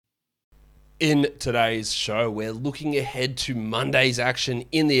In today's show, we're looking ahead to Monday's action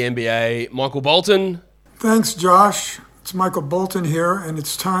in the NBA. Michael Bolton. Thanks, Josh. It's Michael Bolton here, and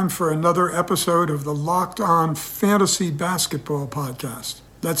it's time for another episode of the Locked On Fantasy Basketball Podcast.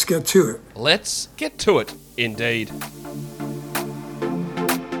 Let's get to it. Let's get to it, indeed.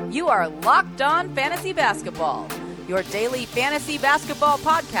 You are Locked On Fantasy Basketball, your daily fantasy basketball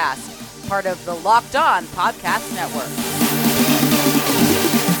podcast, part of the Locked On Podcast Network.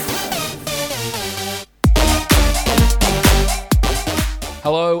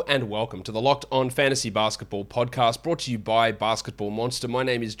 Hello and welcome to the Locked On Fantasy Basketball Podcast, brought to you by Basketball Monster. My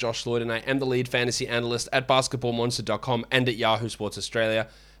name is Josh Lloyd and I am the lead fantasy analyst at basketballmonster.com and at Yahoo Sports Australia.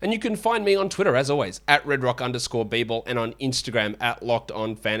 And you can find me on Twitter, as always, at redrock_bball and on Instagram at Locked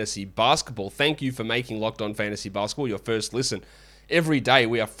On Fantasy Basketball. Thank you for making Locked On Fantasy Basketball your first listen. Every day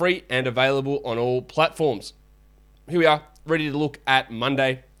we are free and available on all platforms. Here we are, ready to look at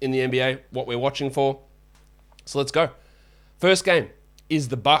Monday in the NBA, what we're watching for. So let's go. First game is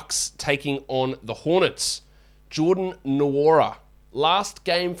the Bucks taking on the Hornets. Jordan Nwora. Last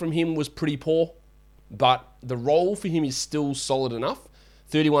game from him was pretty poor, but the role for him is still solid enough.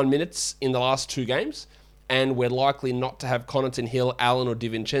 31 minutes in the last two games, and we're likely not to have Connaughton, Hill, Allen, or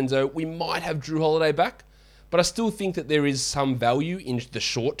DiVincenzo. We might have Drew Holiday back, but I still think that there is some value in the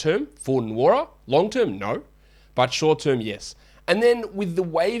short term for Nwora. Long term, no, but short term, yes. And then with the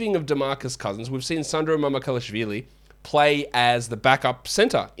waiving of DeMarcus Cousins, we've seen Sandro Mamukelashvili play as the backup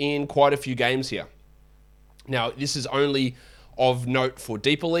center in quite a few games here. Now, this is only of note for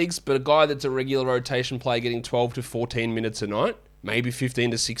deeper leagues, but a guy that's a regular rotation player getting 12 to 14 minutes a night, maybe 15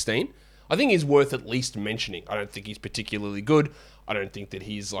 to 16, I think is worth at least mentioning. I don't think he's particularly good. I don't think that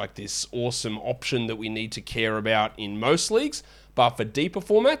he's like this awesome option that we need to care about in most leagues, but for deeper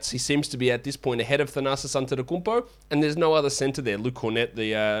formats, he seems to be at this point ahead of Thanasis Antetokounmpo, and there's no other center there. Luke Cornett,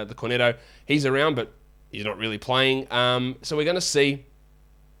 the Cornetto, he's around, but he's not really playing. So we're going to see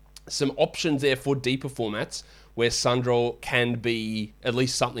some options there for deeper formats where Sandro can be at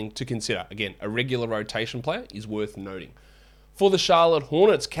least something to consider. Again, a regular rotation player is worth noting. For the Charlotte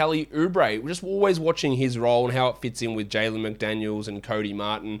Hornets, Kelly Oubre, we're just always watching his role and how it fits in with Jalen McDaniels and Cody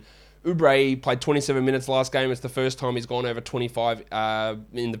Martin. Oubre played 27 minutes last game. It's the first time he's gone over 25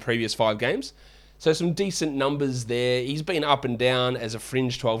 in the previous 5 games. So some decent numbers there. He's been up and down as a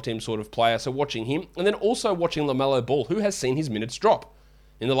fringe 12-team sort of player, so watching him. And then also watching LaMelo Ball, who has seen his minutes drop.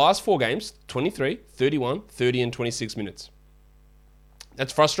 In the last 4 games, 23, 31, 30, and 26 minutes.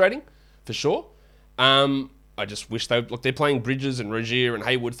 That's frustrating, for sure. I just wish they're playing Bridges and Rozier and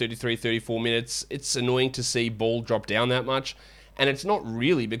Hayward 33, 34 minutes. It's annoying to see Ball drop down that much. And it's not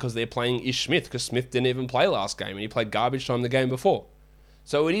really because they're playing Ish Smith, because Smith didn't even play last game, and he played garbage time the game before.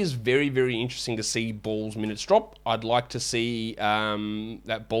 So it is very, very interesting to see Ball's minutes drop. I'd like to see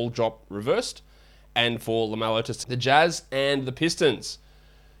that Ball drop reversed. And for LaMelo to the Jazz and the Pistons.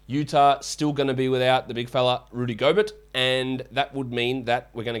 Utah still going to be without the big fella Rudy Gobert. And that would mean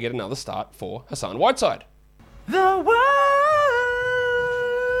that we're going to get another start for Hassan Whiteside. The world.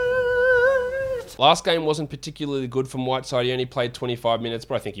 Last game wasn't particularly good from Whiteside. He only played 25 minutes,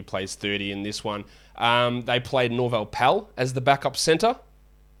 but I think he plays 30 in this one. They played Norvel Pal as the backup center.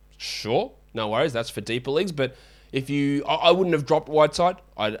 Sure, no worries, that's for deeper leagues, but I wouldn't have dropped Whiteside.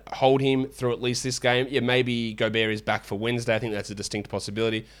 I'd hold him through at least this game. Yeah, maybe Gobert is back for Wednesday. I think that's a distinct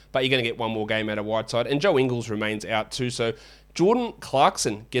possibility, but you're going to get one more game out of Whiteside, and Joe Ingles remains out too, so Jordan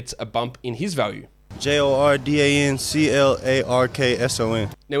Clarkson gets a bump in his value.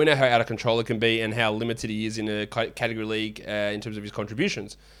 JordanClarkson. Now, we know how out of control it can be and how limited he is in a category league in terms of his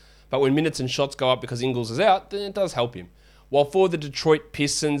contributions. But when minutes and shots go up because Ingles is out, then it does help him. While for the Detroit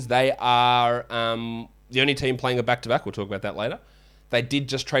Pistons, they are the only team playing a back-to-back. We'll talk about that later. They did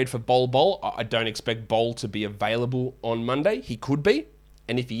just trade for Bol. I don't expect Bol to be available on Monday. He could be.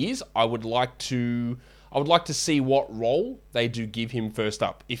 And if he is, I would like to see what role they do give him first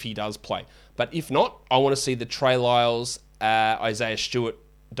up, if he does play. But if not, I want to see the Trey Lyles, Isaiah Stewart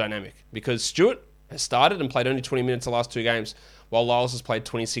dynamic. Because Stewart has started and played only 20 minutes the last 2 games, while Lyles has played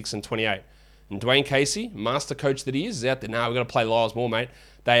 26 and 28. And Dwayne Casey, master coach that he is out there. Now we've got to play Lyles more, mate.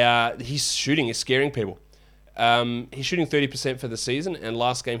 His shooting is scaring people. He's shooting 30% for the season, and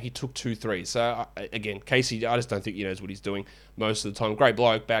last game he took 2 threes. So, again, Casey, I just don't think he knows what he's doing most of the time. Great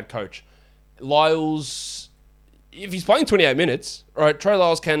bloke, bad coach. Lyles, if he's playing 28 minutes, all right, Trey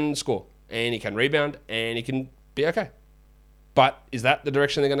Lyles can score, and he can rebound, and he can be okay. But is that the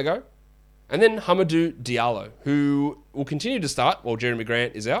direction they're going to go? And then Hamidou Diallo, who will continue to start while Jeremy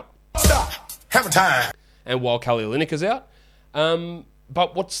Grant is out. Stop. Have a time. And while Kelly Olynyk is out.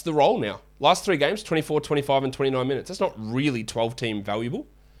 But what's the role now? Last 3 games, 24, 25, and 29 minutes. That's not really 12-team valuable.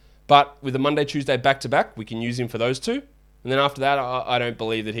 But with the Monday, Tuesday back-to-back, we can use him for those two. And then after that, I don't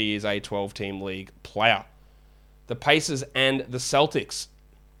believe that he is a 12-team league player. The Pacers and the Celtics.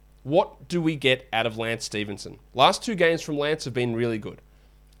 What do we get out of Lance Stevenson? Last 2 games from Lance have been really good.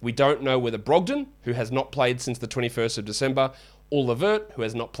 We don't know whether Brogdon, who has not played since the 21st of December, or LeVert, who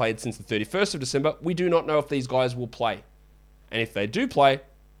has not played since the 31st of December, we do not know if these guys will play. And if they do play,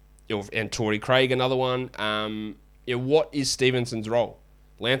 and Torrey Craig, another one, what is Stevenson's role?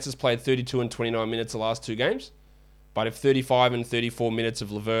 Lance has played 32 and 29 minutes the last 2 games, but if 35 and 34 minutes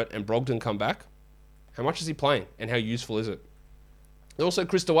of LeVert and Brogdon come back, how much is he playing, and how useful is it? Also,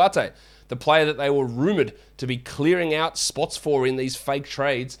 Chris Duarte, the player that they were rumoured to be clearing out spots for in these fake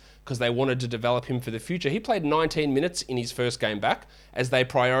trades because they wanted to develop him for the future. He played 19 minutes in his first game back as they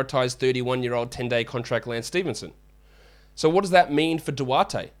prioritised 31-year-old 10-day contract Lance Stevenson. So what does that mean for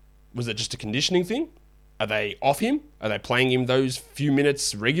Duarte? Was it just a conditioning thing? Are they off him? Are they playing him those few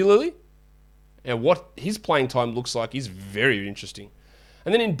minutes regularly? And what his playing time looks like is very interesting.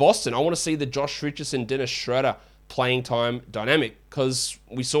 And then in Boston, I want to see the Josh Richardson, Dennis Schroeder playing time dynamic, because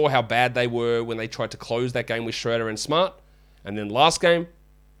we saw how bad they were when they tried to close that game with Schroeder and Smart. And then last game,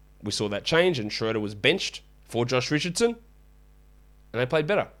 we saw that change and Schroeder was benched for Josh Richardson and they played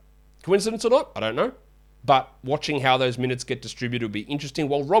better. Coincidence or not? I don't know. But watching how those minutes get distributed will be interesting.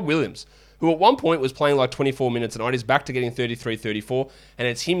 While Rob Williams, who at one point was playing like 24 minutes a night, is back to getting 33, 34, and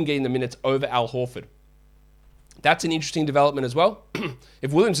it's him getting the minutes over Al Horford. That's an interesting development as well.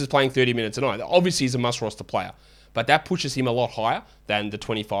 If Williams is playing 30 minutes a night, obviously he's a must-roster player. But that pushes him a lot higher than the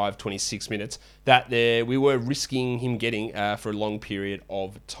 25, 26 minutes that we were risking him getting for a long period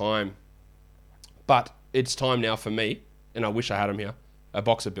of time. But it's time now for me, and I wish I had him here, a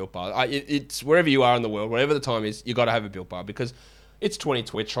box of Built Bar. It's wherever you are in the world, whatever the time is, you got to have a Built Bar, because it's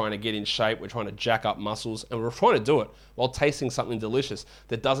 2020. We're trying to get in shape. We're trying to jack up muscles, and we're trying to do it while tasting something delicious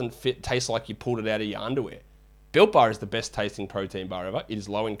that doesn't taste like you pulled it out of your underwear. Built Bar is the best tasting protein bar ever. It is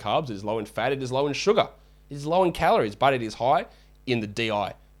low in carbs, it is low in fat, it is low in sugar. It is low in calories, but it is high in the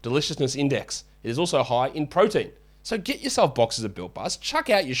DI, Deliciousness Index. It is also high in protein. So get yourself boxes of Built Bars, chuck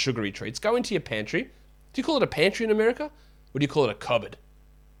out your sugary treats, go into your pantry. Do you call it a pantry in America? Or do you call it a cupboard?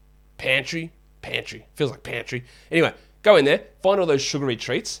 Pantry? Pantry. Feels like pantry. Anyway, go in there, find all those sugary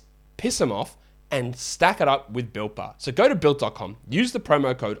treats, piss them off, and stack it up with Built Bar. So go to Built.com, use the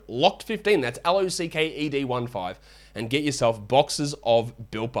promo code LOCKED15, that's LOCKED15, and get yourself boxes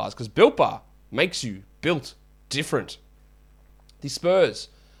of Built Bars, because Built Bar makes you built different. The Spurs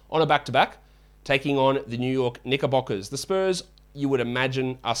on a back-to-back, taking on the New York Knickerbockers. The Spurs, you would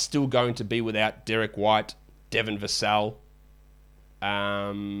imagine, are still going to be without Derek White, Devin Vassell,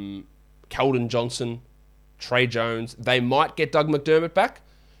 Keldon Johnson, Trey Jones. They might get Doug McDermott back,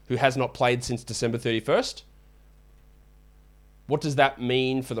 who has not played since December 31st. What does that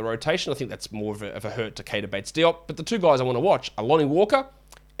mean for the rotation? I think that's more of a hurt to Keita Bates-Diop. But the 2 guys I want to watch are Lonnie Walker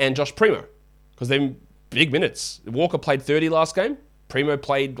and Josh Primo, because they're big minutes. Walker played 30 last game. Primo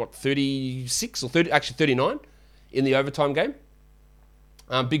played, 36 or 30, actually 39 in the overtime game.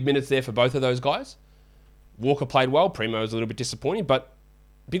 Big minutes there for both of those guys. Walker played well. Primo was a little bit disappointing, but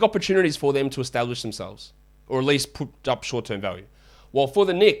big opportunities for them to establish themselves, or at least put up short-term value. While for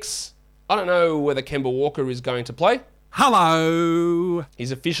the Knicks, I don't know whether Kemba Walker is going to play. Hello!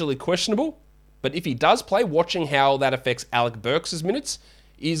 He's officially questionable, but if he does play, watching how that affects Alec Burks' minutes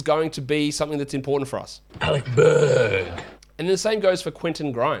is going to be something that's important for us. Alec Berg. And the same goes for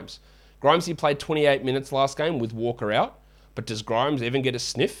Quentin Grimes. Grimes, he played 28 minutes last game with Walker out, but does Grimes even get a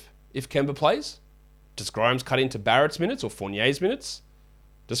sniff if Kemba plays? Does Grimes cut into Barrett's minutes or Fournier's minutes?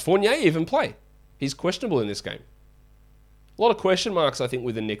 Does Fournier even play? He's questionable in this game. A lot of question marks, I think,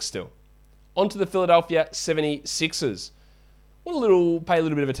 with the Knicks still. On to the Philadelphia 76ers. Pay a little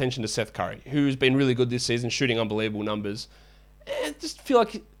bit of attention to Seth Curry, who's been really good this season, shooting unbelievable numbers. I just feel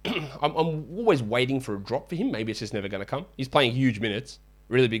like I'm always waiting for a drop for him. Maybe it's just never going to come. He's playing huge minutes,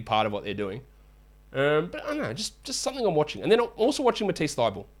 really big part of what they're doing. But I don't know, just something I'm watching. And then I'm also watching Matisse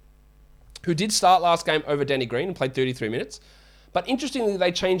Thybulle, who did start last game over Danny Green and played 33 minutes. But interestingly,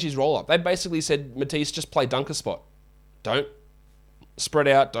 they changed his roll-up. They basically said, Matisse, just play dunker spot. Don't spread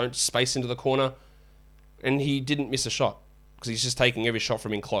out, don't space into the corner. And he didn't miss a shot because he's just taking every shot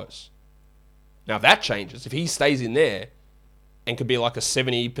from in close. Now, if that changes, if he stays in there and could be like a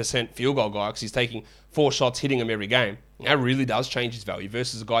 70% field goal guy because he's taking 4 shots, hitting them every game, that really does change his value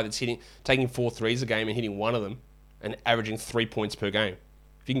versus a guy that's taking 4 threes a game and hitting 1 of them and averaging 3 points per game.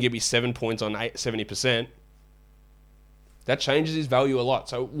 If you can give me 7 points on 70%, that changes his value a lot.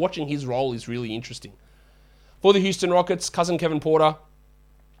 So watching his role is really interesting. For the Houston Rockets, cousin Kevin Porter,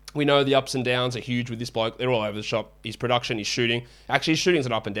 We know the ups and downs are huge with this bloke. They're all over the shop. His production, his shooting. Actually, his shooting's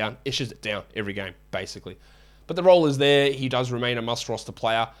an up and down. It's just down every game, basically. But the role is there. He does remain a must-roster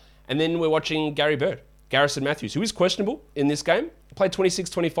player. And then we're watching Gary Bird, Garrison Matthews, who is questionable in this game. Played 26,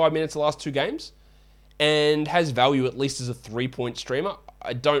 25 minutes the last 2 games and has value at least as a 3-point streamer.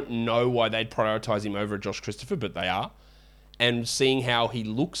 I don't know why they'd prioritise him over Josh Christopher, but they are. And seeing how he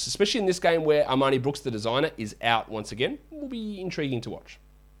looks, especially in this game where Armani Brooks, the designer, is out once again, will be intriguing to watch.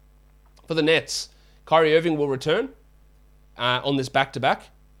 For the Nets, Kyrie Irving will return on this back-to-back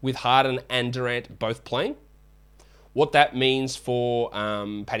with Harden and Durant both playing. What that means for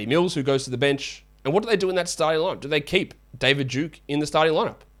Patty Mills, who goes to the bench, and what do they do in that starting lineup? Do they keep David Duke in the starting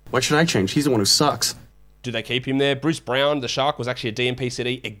lineup? Why should I change? He's the one who sucks. Do they keep him there? Bruce Brown, the Shark, was actually a DNP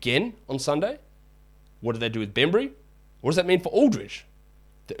CD again on Sunday. What do they do with Bembry? What does that mean for Aldridge?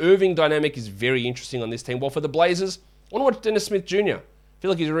 The Irving dynamic is very interesting on this team. While for the Blazers, I want to watch Dennis Smith Jr. I feel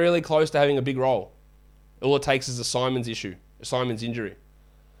like he's really close to having a big role. All it takes is a Simon's injury.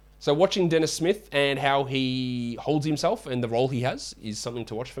 So watching Dennis Smith and how he holds himself and the role he has is something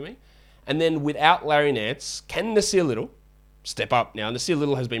to watch for me. And then without Larry Nance, can Nasir Little step up? Now, Nasir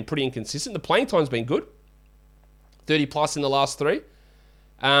Little has been pretty inconsistent. The playing time's been good. 30 plus in the last 3.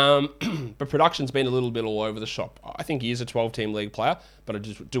 But production's been a little bit all over the shop. I think he is a 12-team league player, but I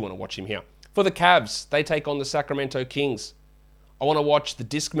just do want to watch him here. For the Cavs, they take on the Sacramento Kings. I want to watch the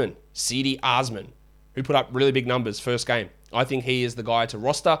Discman, Cedi Osman, who put up really big numbers first game. I think he is the guy to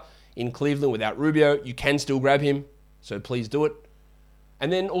roster in Cleveland without Rubio. You can still grab him, so please do it.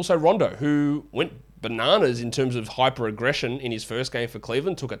 And then also Rondo, who went bananas in terms of hyper-aggression in his first game for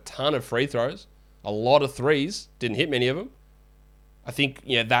Cleveland, took a ton of free throws, a lot of threes, didn't hit many of them. I think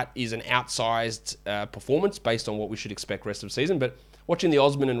that is an outsized performance based on what we should expect rest of season, but watching the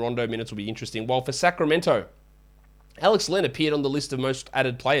Osman and Rondo minutes will be interesting. While for Sacramento, Alex Len appeared on the list of most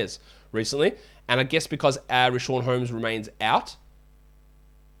added players recently, and I guess because Richaun Holmes remains out,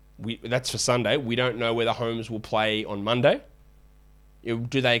 that's for Sunday. We don't know whether Holmes will play on Monday.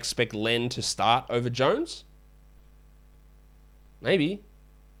 Do they expect Len to start over Jones? Maybe.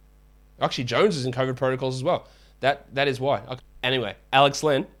 Actually, Jones is in COVID protocols as well. That is why. Okay. Anyway, Alex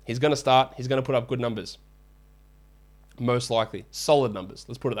Len, he's going to start. He's going to put up good numbers. Most likely. Solid numbers.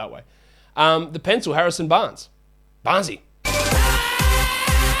 Let's put it that way. The pencil, Harrison Barnes. Barnesy.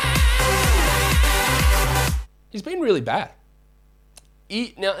 He's been really bad.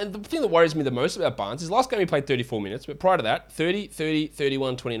 Now, and the thing that worries me the most about Barnes is last game he played 34 minutes, but prior to that, 30, 30,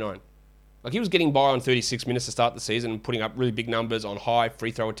 31, 29. Like he was getting by on 36 minutes to start the season and putting up really big numbers on high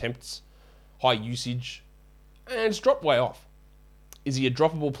free throw attempts, high usage, and it's dropped way off. Is he a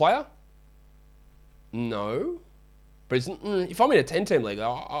droppable player? No. But if I'm in a 10-team league,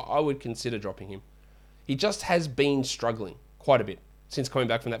 I would consider dropping him. He just has been struggling quite a bit since coming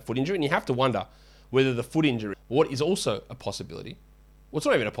back from that foot injury, and you have to wonder whether the foot injury, what is also a possibility. Well, it's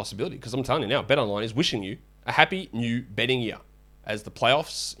not even a possibility, because I'm telling you now, BetOnline is wishing you a happy new betting year. As the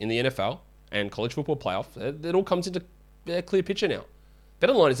playoffs in the NFL and college football playoff, it all comes into a clear picture now.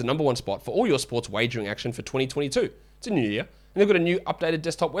 BetOnline is the number one spot for all your sports wagering action for 2022. It's a new year, and they've got a new updated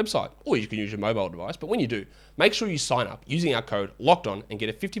desktop website, or you can use your mobile device. But when you do, make sure you sign up using our code LOCKEDON and get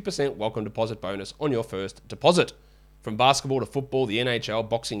a 50% welcome deposit bonus on your first deposit. From basketball to football, the NHL,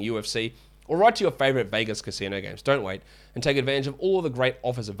 boxing, UFC, or right to your favorite Vegas casino games. Don't wait and take advantage of all of the great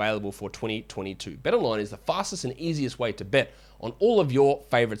offers available for 2022. BetOnline is the fastest and easiest way to bet on all of your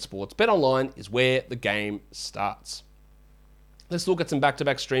favorite sports. BetOnline is where the game starts. Let's look at some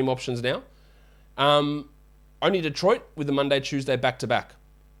back-to-back stream options now. Only Detroit with the Monday, Tuesday back-to-back.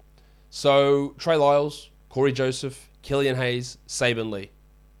 So Trey Lyles, Corey Joseph, Killian Hayes, Saben Lee.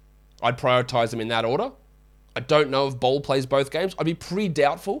 I'd prioritize them in that order. I don't know if Bol plays both games. I'd be pretty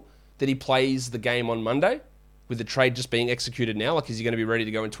doubtful that he plays the game on Monday with the trade just being executed now. Like, is he going to be ready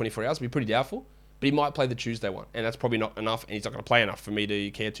to go in 24 hours? I'd be pretty doubtful. But he might play the Tuesday one, and that's probably not enough, and he's not going to play enough for me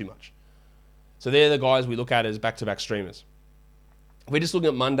to care too much. So they're the guys we look at as back-to-back streamers. If we're just looking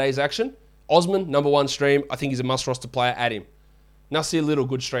at Monday's action, Osman, number one stream. I think he's a must-roster player. Add him. Nasir Little,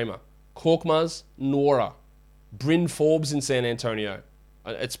 good streamer. Korkmaz, Nora. Bryn Forbes in San Antonio.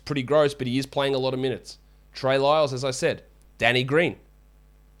 It's pretty gross, but he is playing a lot of minutes. Trey Lyles, as I said. Danny Green.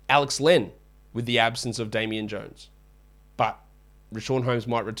 Alex Len, with the absence of Damian Jones. But Richaun Holmes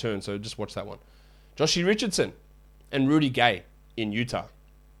might return, so just watch that one. Joshie Richardson and Rudy Gay in Utah.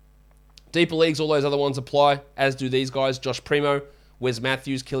 Deeper leagues, all those other ones apply, as do these guys. Josh Primo, Wes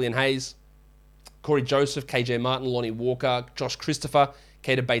Matthews, Killian Hayes, Corey Joseph, KJ Martin, Lonnie Walker, Josh Christopher,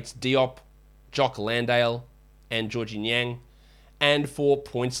 Keita Bates-Diop, Jock Landale, and Georgie Niang. And for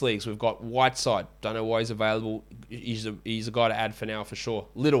points leagues, we've got Whiteside. Don't know why he's available. He's a guy to add for now for sure.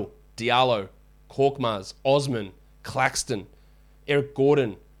 Little, Diallo, Korkmaz, Osman, Claxton, Eric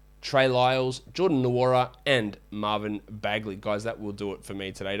Gordon, Trey Lyles, Jordan Nwora, and Marvin Bagley. Guys, that will do it for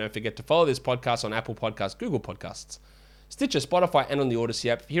me today. Don't forget to follow this podcast on Apple Podcasts, Google Podcasts, Stitcher, Spotify, and on the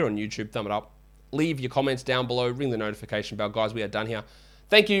Odyssey app. Here on YouTube, thumb it up. Leave your comments down below. Ring the notification bell. Guys, we are done here.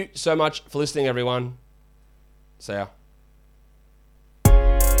 Thank you so much for listening, everyone. See ya.